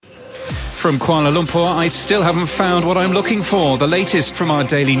From Kuala Lumpur, I still haven't found what I'm looking for. The latest from our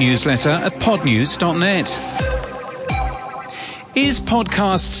daily newsletter at podnews.net. Is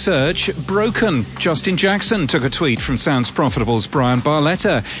podcast search broken? Justin Jackson took a tweet from Sounds Profitable's Brian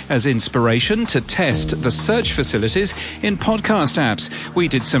Barletta as inspiration to test the search facilities in podcast apps. We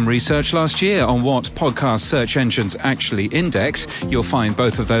did some research last year on what podcast search engines actually index. You'll find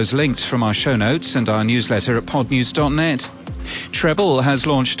both of those linked from our show notes and our newsletter at podnews.net. Treble has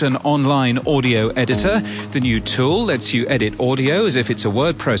launched an online audio editor. The new tool lets you edit audio as if it's a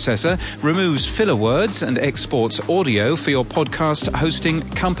word processor, removes filler words and exports audio for your podcast hosting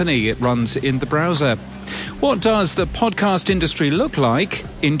company. It runs in the browser. What does the podcast industry look like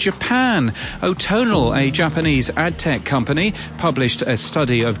in Japan? Otonal, a Japanese ad tech company, published a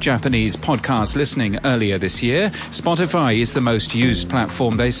study of Japanese podcast listening earlier this year. Spotify is the most used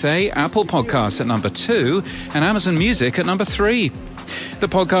platform, they say, Apple Podcasts at number 2, and Amazon Music at number 3. The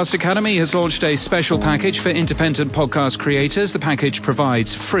Podcast Academy has launched a special package for independent podcast creators. The package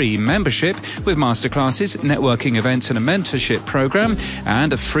provides free membership with masterclasses, networking events and a mentorship program,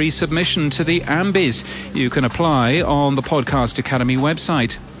 and a free submission to the AMBIs. You can apply on the Podcast Academy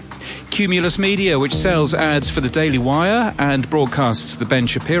website. Cumulus Media, which sells ads for the Daily Wire and broadcasts The Ben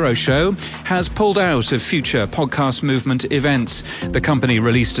Shapiro Show, has pulled out of future podcast movement events. The company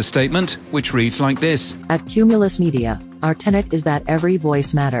released a statement which reads like this. At Cumulus Media, our tenet is that every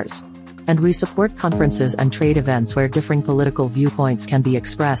voice matters. And we support conferences and trade events where differing political viewpoints can be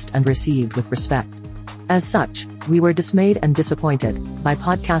expressed and received with respect. As such, we were dismayed and disappointed by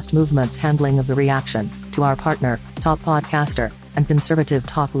Podcast Movement's handling of the reaction to our partner, top podcaster, and conservative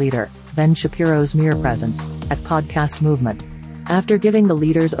talk leader, Ben Shapiro's mere presence at Podcast Movement. After giving the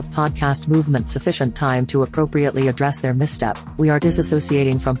leaders of Podcast Movement sufficient time to appropriately address their misstep, we are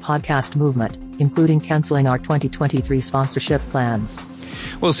disassociating from Podcast Movement, including canceling our 2023 sponsorship plans.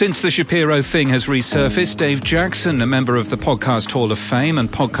 Well, since the Shapiro thing has resurfaced, Dave Jackson, a member of the Podcast Hall of Fame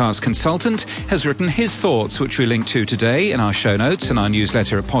and podcast consultant, has written his thoughts, which we link to today in our show notes and our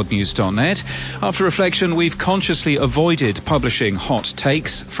newsletter at podnews.net. After reflection, we've consciously avoided publishing hot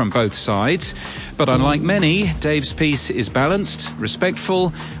takes from both sides. But unlike many, Dave's piece is balanced,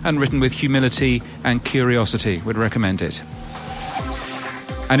 respectful, and written with humility and curiosity. Would recommend it.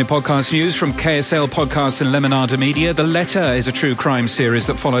 And in podcast news from KSL Podcasts and Lemonada Media, The Letter is a true crime series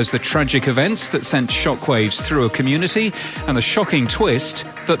that follows the tragic events that sent shockwaves through a community and the shocking twist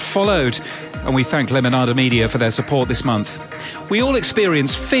that followed. And we thank Lemonada Media for their support this month. We all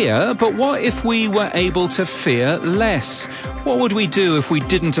experience fear, but what if we were able to fear less? What would we do if we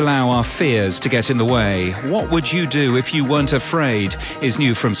didn't allow our fears to get in the way? What would you do if you weren't afraid? Is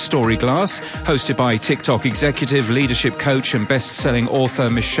new from Storyglass, hosted by TikTok executive, leadership coach and best-selling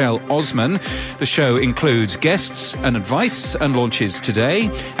author Michelle Osman. The show includes guests and advice and launches today.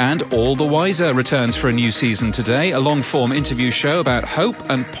 And All the Wiser returns for a new season today, a long-form interview show about hope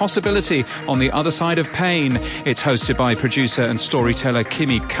and possibility on the other side of pain. It's hosted by producer and storyteller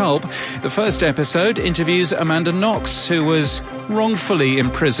Kimi Kulp. The first episode interviews Amanda Knox, who was wrongfully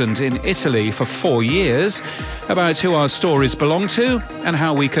imprisoned in Italy for 4 years, about who our stories belong to and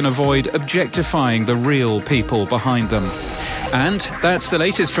how we can avoid objectifying the real people behind them. And that's the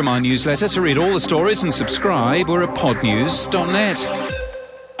latest from our newsletter. To read all the stories and subscribe, we're at podnews.net.